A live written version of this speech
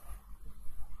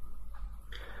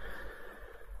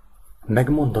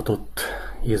Megmondatott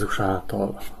Jézus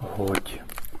által, hogy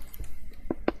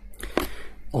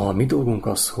a mi dolgunk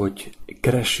az, hogy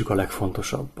keressük a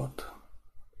legfontosabbat,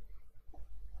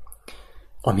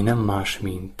 ami nem más,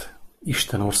 mint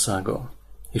Isten országa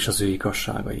és az ő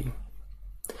igazságai,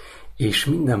 és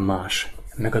minden más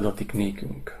megadatik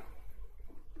nékünk.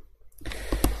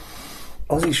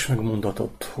 Az is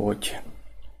megmondatott, hogy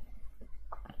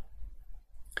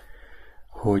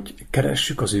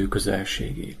keressük az ő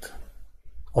közelségét,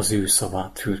 az ő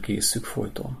szavát fürkészszük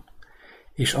folyton,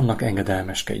 és annak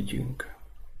engedelmeskedjünk.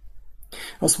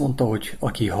 Azt mondta, hogy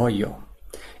aki hallja,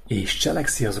 és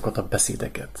cselekszi azokat a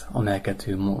beszédeket, amelyeket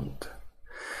ő mond,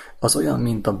 az olyan,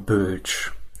 mint a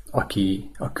bölcs,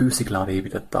 aki a kősziklára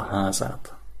építette a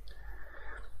házát.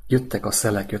 Jöttek a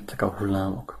szelek, jöttek a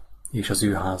hullámok, és az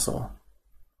ő háza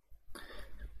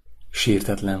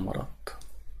sértetlen maradt.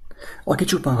 Aki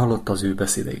csupán hallotta az ő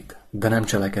beszédeit, de nem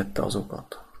cselekedte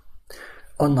azokat,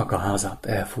 annak a házát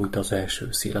elfújta az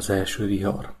első szél, az első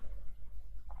vihar.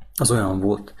 Az olyan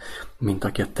volt, mint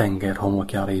aki a tenger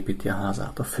homokjára építi a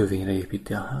házát, a fövényre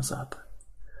építi a házát.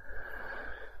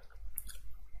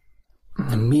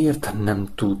 Miért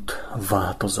nem tud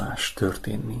változás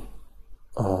történni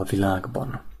a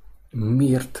világban?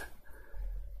 Miért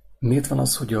van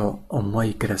az, hogy a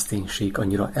mai kereszténység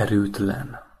annyira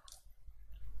erőtlen,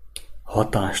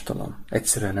 hatástalan,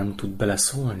 egyszerűen nem tud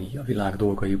beleszólni a világ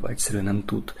dolgaiba, egyszerűen nem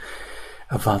tud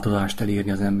a változást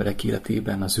elérni az emberek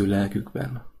életében, az ő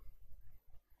lelkükben?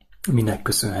 Minek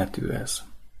köszönhető ez?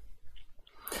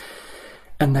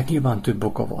 Ennek nyilván több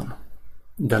oka van,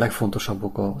 de a legfontosabb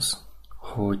oka az,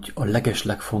 hogy a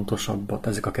legfontosabbat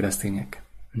ezek a keresztények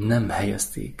nem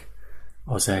helyezték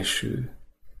az első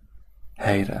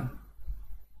helyre.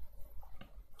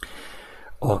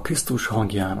 A Krisztus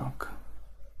hangjának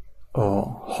a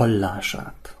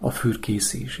hallását, a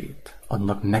fürkészését,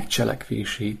 annak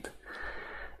megcselekvését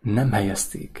nem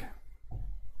helyezték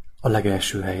a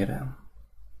legelső helyre.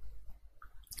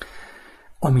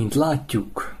 Amint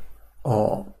látjuk,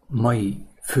 a mai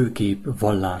főkép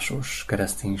vallásos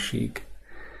kereszténység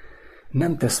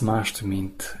nem tesz mást,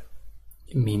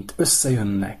 mint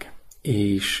összejönnek,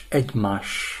 és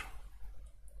egymás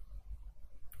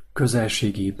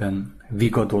közelségében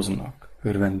vigadoznak,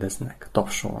 örvendeznek,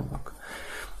 tapsolnak,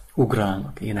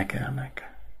 ugrálnak,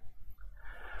 énekelnek.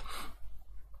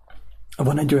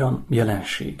 Van egy olyan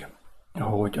jelenség,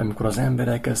 hogy amikor az ember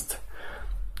elkezd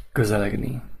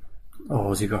közelegni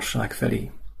az igazság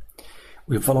felé,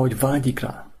 úgy valahogy vágyik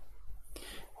rá,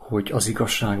 hogy az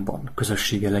igazságban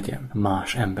közössége legyen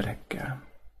más emberekkel.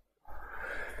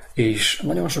 És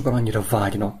nagyon sokan annyira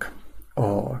vágynak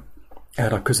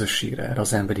erre a közösségre, erre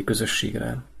az emberi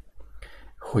közösségre,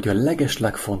 hogy a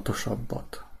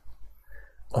legfontosabbat,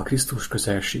 a Krisztus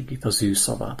közelségét, az ő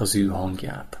szavát, az ő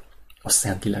hangját, a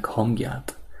Szentlélek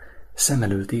hangját szem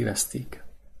előtt évesztik,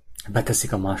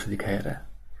 beteszik a második helyre,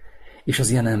 és az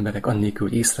ilyen emberek annélkül,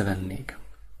 hogy észrevennék,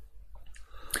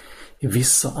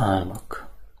 visszaállnak,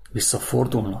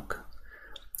 visszafordulnak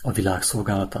a világ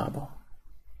szolgálatába.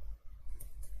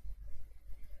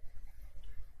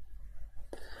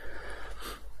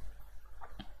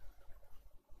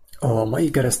 A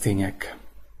mai keresztények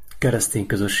keresztény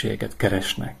közösségeket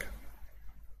keresnek,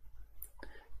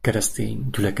 keresztény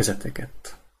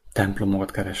gyülekezeteket,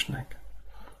 templomokat keresnek,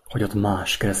 hogy ott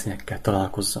más keresztényekkel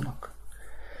találkozzanak,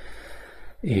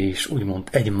 és úgymond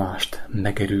egymást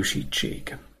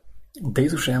megerősítsék. De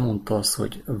Jézus elmondta azt,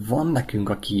 hogy van nekünk,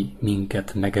 aki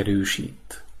minket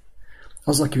megerősít.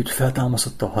 Az, aki őt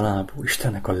feltámasztotta a halálból,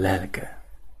 Istennek a lelke.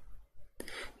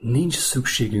 Nincs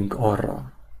szükségünk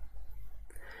arra,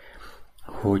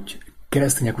 hogy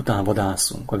keresztények után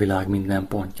vadászunk a világ minden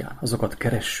pontján. Azokat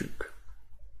keressük.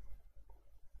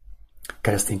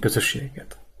 Keresztény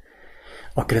közösséget.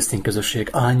 A keresztény közösség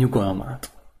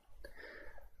álnyugalmát,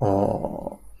 a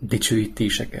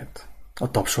dicsőítéseket,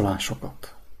 a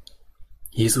tapsolásokat.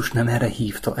 Jézus nem erre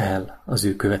hívta el az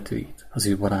ő követőit, az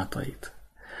ő barátait,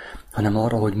 hanem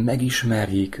arra, hogy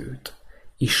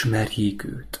ismerjék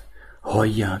őt,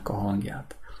 hallják a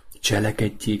hangját,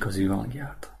 cselekedjék az ő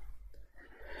hangját.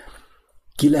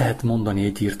 Ki lehet mondani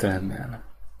egyértelműen,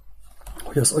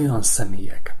 hogy az olyan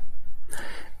személyek,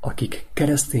 akik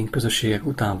keresztény közösségek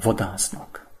után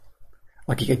vadásznak,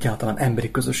 akik egyáltalán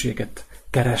emberi közösséget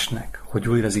keresnek, hogy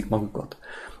jól érezik magukat,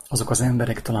 azok az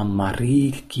emberek talán már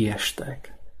rég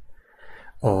kiestek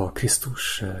a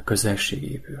Krisztus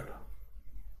közelségéből.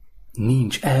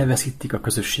 Elveszítik a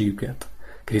közösségüket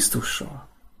Krisztussal,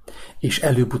 és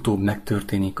előbb-utóbb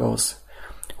megtörténik az,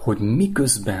 hogy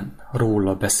miközben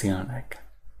róla beszélnek,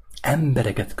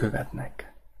 embereket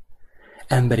követnek,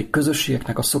 emberi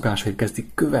közösségeknek a szokásait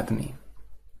kezdik követni.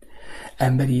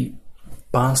 Emberi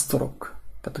pásztorok,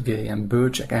 tehát ugye ilyen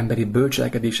bölcsek, emberi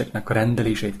bölcselkedéseknek a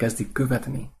rendeléseit kezdik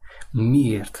követni.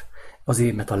 Miért?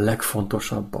 Azért, mert a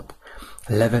legfontosabbat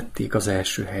levették az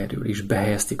első helyről, és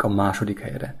behelyezték a második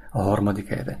helyre, a harmadik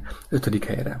helyre, 5.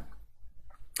 helyre.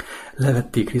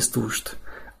 Levették Krisztust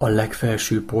a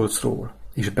legfelső polcról,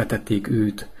 és betették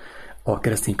őt a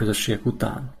keresztény közösségek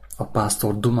után, a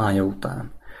pásztor dumája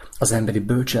után, az emberi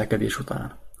bölcselkedés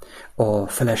után, a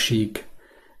feleség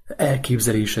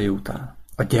elképzelései után,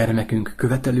 a gyermekünk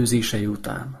követelőzései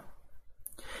után.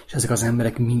 És ezek az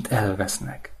emberek mind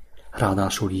elvesznek,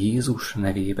 ráadásul Jézus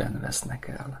nevében vesznek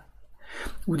el.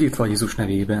 Úgy írtva Jézus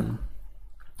nevében,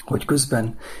 hogy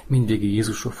közben mindvégig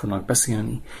Jézusról fognak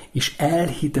beszélni, és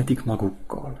elhitetik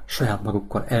magukkal, saját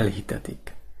magukkal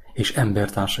elhitetik, és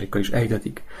embertársaikkal is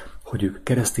elhitetik, hogy ők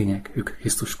keresztények, ők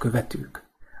Krisztus követők,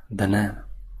 de nem.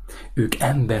 Ők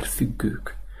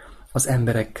emberfüggők, az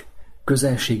emberek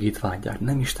közelségét vágyják,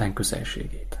 nem Isten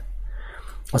közelségét.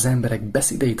 Az emberek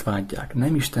beszédeit vágyják,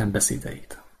 nem Isten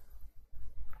beszédeit.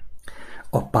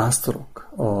 A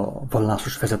pásztorok, a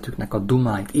vallásos vezetőknek a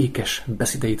dumáit, ékes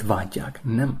beszédeit vágyják,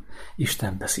 nem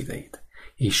Isten beszédeit,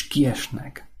 és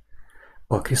kiesnek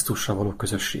a Krisztussal való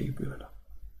közösségből.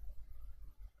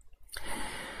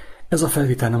 Ez a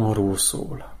felvétel nem arról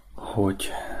szól, hogy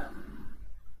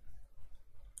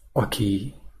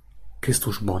aki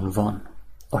Krisztusban van,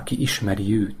 aki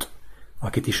ismeri őt,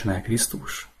 akit ismer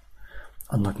Krisztus,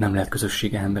 annak nem lehet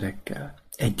közössége emberekkel.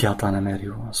 Egyáltalán nem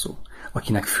erről van szó.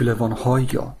 Akinek füle van,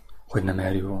 hallja, hogy nem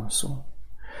erről van szó.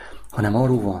 Hanem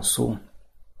arról van szó,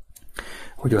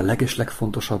 hogy a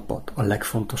legfontosabbat a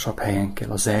legfontosabb helyen kell,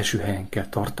 az első helyen kell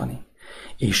tartani.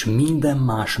 És minden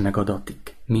más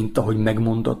megadatik, mint ahogy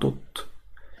megmondatott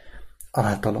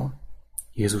általa,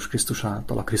 Jézus Krisztus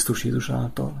által, a Krisztus Jézus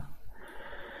által.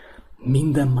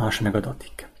 Minden más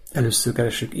megadatik. Először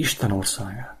keressük Isten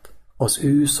országát, az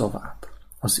ő szavát,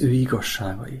 az ő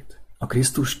igazságait, a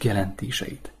Krisztus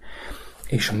kijelentéseit.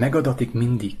 És megadatik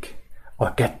mindig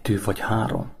a 2 vagy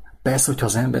 3. Persze, hogyha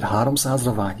az ember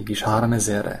 300-ra vágyik, és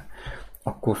 3000-re,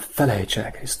 akkor felejts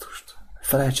el Krisztust.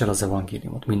 Felejts el az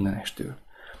evangéliumot mindenestől,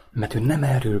 mert ő nem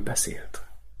erről beszélt.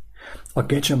 A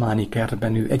Gecsemáni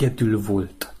kertben ő egyedül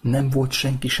volt, nem volt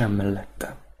senki sem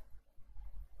mellette.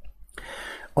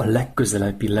 A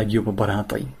legközelebbi, legjobb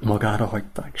barátai magára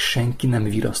hagyták, senki nem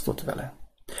virasztott vele.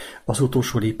 Az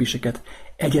utolsó lépéseket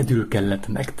egyedül kellett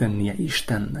megtennie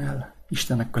Istennel,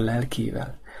 Istennek a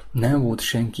lelkével. Nem volt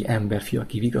senki emberfi,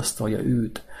 aki vigasztalja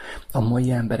őt. A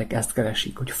mai emberek ezt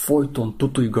keresik, hogy folyton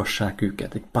tutujgassák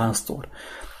őket, egy pásztor,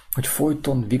 hogy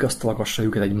folyton vigasztalgassa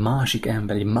őket egy másik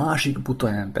ember, egy másik buta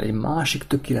ember, egy másik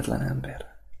tökéletlen ember.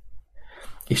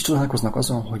 És találkoznak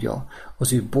azon, hogy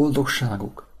az ő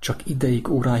boldogságuk csak ideig,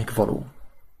 óráig való,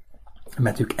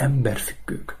 mert ők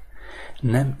emberfüggők,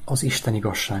 nem az Isten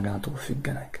igazságától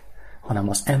függenek, hanem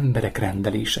az emberek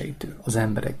rendeléseitől, az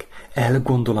emberek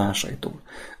elgondolásaitól,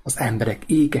 az emberek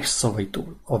ékes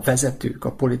szavaitól, a vezetők,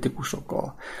 a politikusok,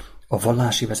 a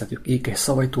vallási vezetők ékes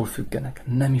szavaitól függenek,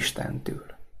 nem Istentől.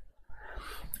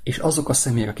 És azok a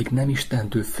személyek, akik nem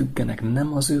Istentől függenek,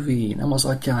 nem az övé, nem az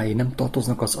atyáé, nem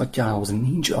tartoznak az atyához,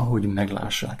 nincs ahogy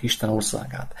meglássák Isten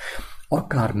országát.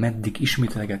 Akár meddig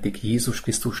ismételgetik Jézus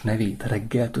Krisztus nevét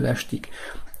reggeltől estig,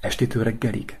 estétől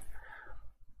reggelig.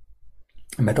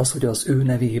 Mert az, hogy az ő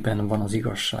nevében van az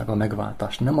igazság, a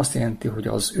megváltás, nem azt jelenti, hogy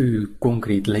az ő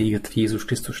konkrét leírt Jézus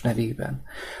Krisztus nevében,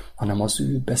 hanem az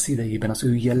ő beszédeiben, az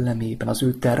ő jellemében, az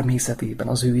ő természetében,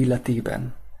 az ő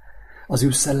életében, az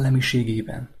ő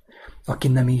szellemiségében. Aki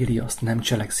nem éri azt, nem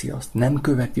cselekszi azt, nem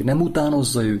követi, nem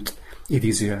utánozza őt,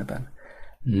 idézőjelben,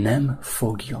 nem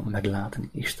fogja meglátni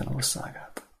Isten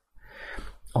országát.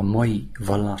 A mai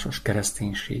vallásos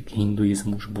kereszténység,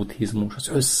 hinduizmus, buddhizmus, az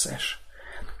összes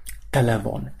tele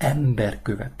van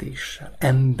emberkövetéssel,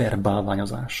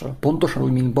 emberbálványozással. Pontosan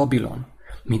úgy, mint Babilon,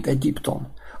 mint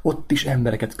Egyiptom. Ott is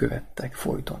embereket követtek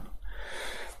folyton.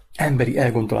 Emberi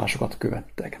elgondolásokat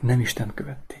követtek, nem Isten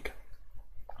követték.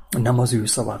 Nem az ő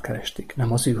szavát keresték,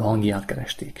 nem az ő hangját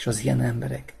keresték, és az ilyen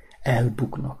emberek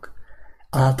elbuknak,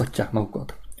 áltatják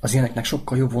magukat. Az ilyeneknek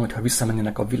sokkal jobb volna, ha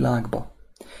visszamennének a világba,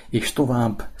 és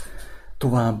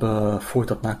tovább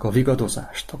folytatnák a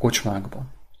vigadozást a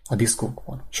kocsmákban, a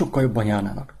diszkókban. Sokkal jobban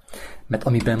járnának. Mert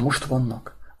amiben most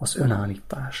vannak, az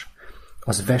önállítás.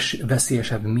 Az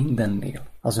veszélyesebb mindennél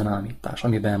az önállítás,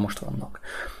 amiben most vannak.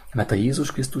 Mert a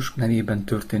Jézus Krisztus nevében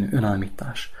történő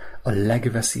önállítás a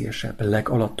legveszélyesebb,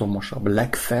 legalattomosabb,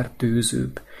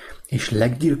 legfertőzőbb és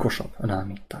leggyilkosabb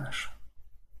önállítás.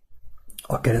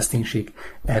 A kereszténység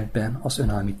ebben az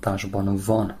önállításban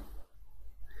van.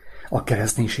 A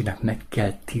kereszténységnek meg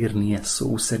kell térnie,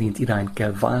 szó szerint irányt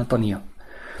kell váltania,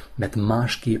 mert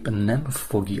másképp nem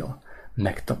fogja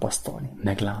megtapasztalni,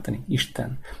 meglátni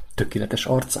Isten tökéletes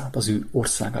arcát, az ő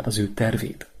országát, az ő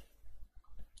tervét.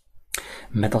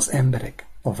 Mert az emberek,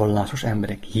 a vallásos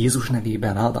emberek Jézus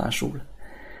nevében ráadásul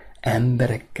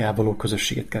emberekkel való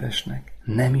közösséget keresnek,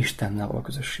 nem Istennel való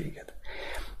közösséget.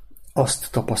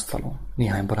 Azt tapasztalom,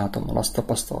 néhány barátommal azt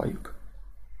tapasztaljuk,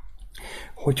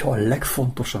 hogyha a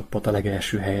legfontosabbat a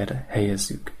legelső helyre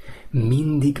helyezzük,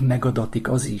 mindig megadatik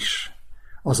az is,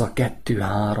 az a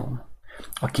 2-3,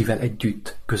 akivel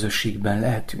együtt közösségben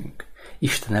lehetünk,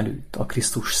 Isten előtt, a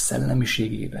Krisztus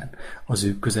szellemiségében, az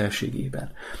ő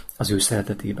közelségében, az ő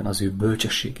szeretetében, az ő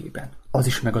bölcsességében. Az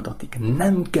is megadatik.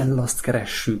 Nem kell azt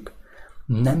keressük,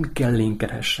 nem kell én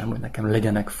keressem, hogy nekem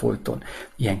legyenek folyton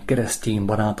ilyen keresztény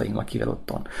barátaim, akivel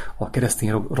ottan a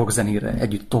keresztény rockzenére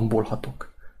együtt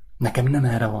tombolhatok. Nekem nem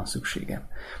erre van szükségem.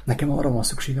 Nekem arra van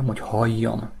szükségem, hogy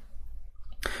halljam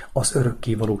az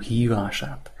örökkévaló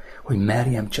hívását, hogy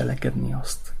merjem cselekedni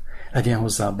azt, legyen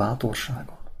hozzá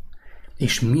bátorságom.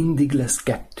 És mindig lesz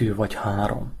 2 vagy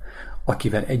 3,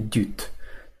 akivel együtt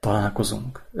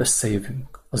találkozunk,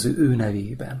 összejövünk az ő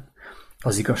nevében,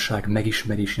 az igazság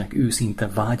megismerésének őszinte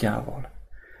vágyával.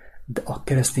 De a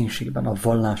kereszténységben, a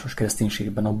vallásos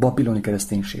kereszténységben, a babiloni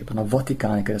kereszténységben, a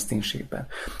vatikáni kereszténységben,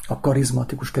 a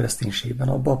karizmatikus kereszténységben,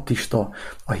 a baptista,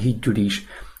 a hídgyűlés,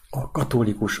 a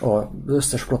katolikus, az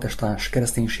összes protestáns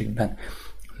kereszténységben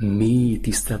mély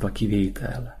tisztelet a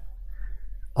kivétel.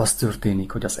 Az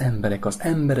történik, hogy az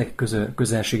emberek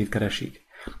közelségét keresik,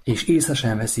 és észre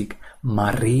sem veszik,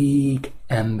 már rég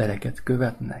embereket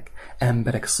követnek,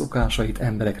 emberek szokásait,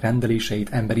 emberek rendeléseit,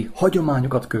 emberi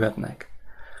hagyományokat követnek,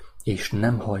 és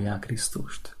nem hallják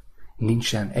Krisztust.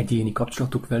 Nincsen egyéni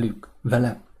kapcsolatuk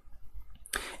vele.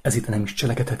 Ezért nem is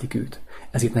cselekedhetik őt,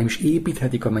 ezért nem is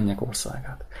építhetik a mennyek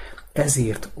országát.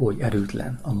 Ezért oly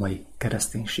erőtlen a mai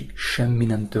kereszténység. Semmi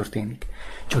nem történik,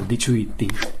 csak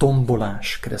dicsőítés,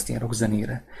 tombolás keresztény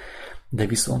rockzenére. De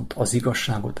viszont az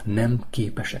igazságot nem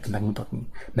képesek megmutatni,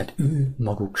 mert ő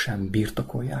maguk sem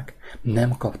birtokolják,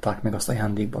 nem kapták meg azt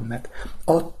ajándékban, mert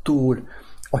attól,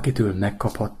 akitől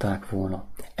megkaphatták volna,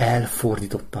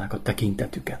 elfordították a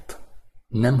tekintetüket.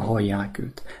 Nem hallják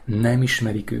őt, nem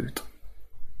ismerik őt.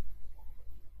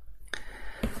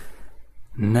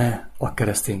 Ne a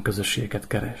keresztény közösségeket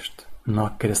keresd, ne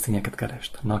a keresztényeket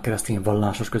keresd, ne a keresztény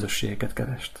vallásos közösségeket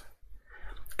keresd.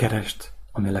 Keresd,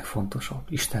 ami a legfontosabb,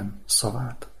 Isten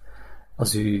szavát,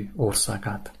 az ő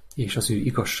országát és az ő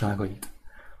igazságait.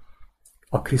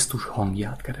 A Krisztus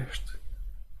hangját keresd.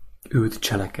 Őt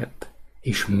cselekedd,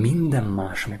 és minden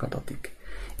más megadatik.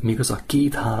 Míg az a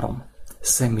 2-3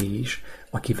 személy is,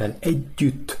 akivel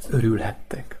együtt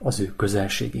örülhettek az ő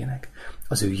közelségének,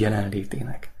 az ő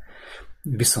jelenlétének.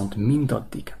 Viszont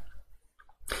mindaddig,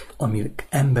 amíg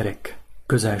emberek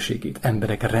közelségét,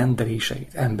 emberek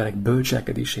rendeléseit, emberek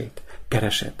bölcselkedését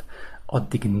keresed,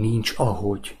 addig nincs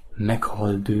ahogy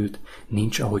meghald őt,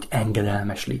 nincs ahogy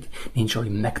engedelmes légy, nincs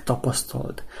ahogy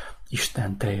megtapasztald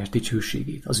Isten teljes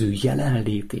dicsőségét, az ő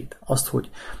jelenlétét, azt, hogy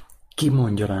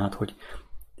kimondja rád, hogy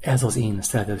ez az én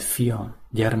szeretett fiam,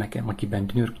 gyermekem, akiben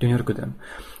gyönyörködöm,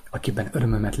 akiben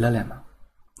örömömet lelem.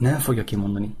 Nem fogja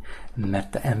kimondani,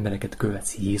 mert te embereket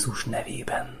követsz Jézus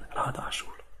nevében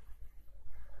ráadásul.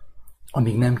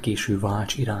 Amíg nem késő,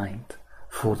 válts irányt,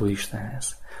 fordulj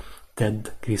Istenhez, tedd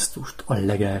Krisztust a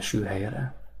legelső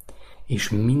helyre, és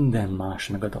minden más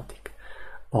megadatik.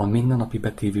 A mindennapi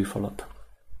betévő falat,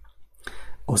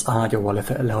 az ágyával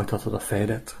lehajthatod a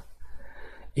fejedet,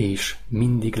 és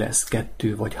mindig lesz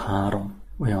 2 vagy 3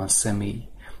 olyan személy,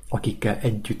 akikkel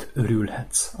együtt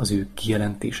örülhetsz az ő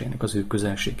kijelentéseinek, az ő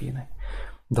közelségének.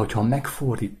 De hogyha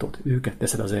megfordítod, őket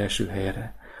teszed az első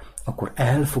helyre, akkor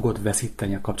el fogod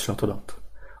veszíteni a kapcsolatodat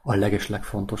a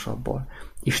legfontosabbal,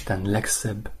 Isten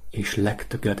legszebb és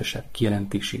legtökéletesebb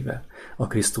kijelentésével, a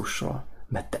Krisztussal,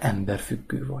 mert te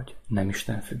emberfüggő vagy, nem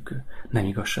Isten függő, nem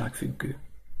igazságfüggő.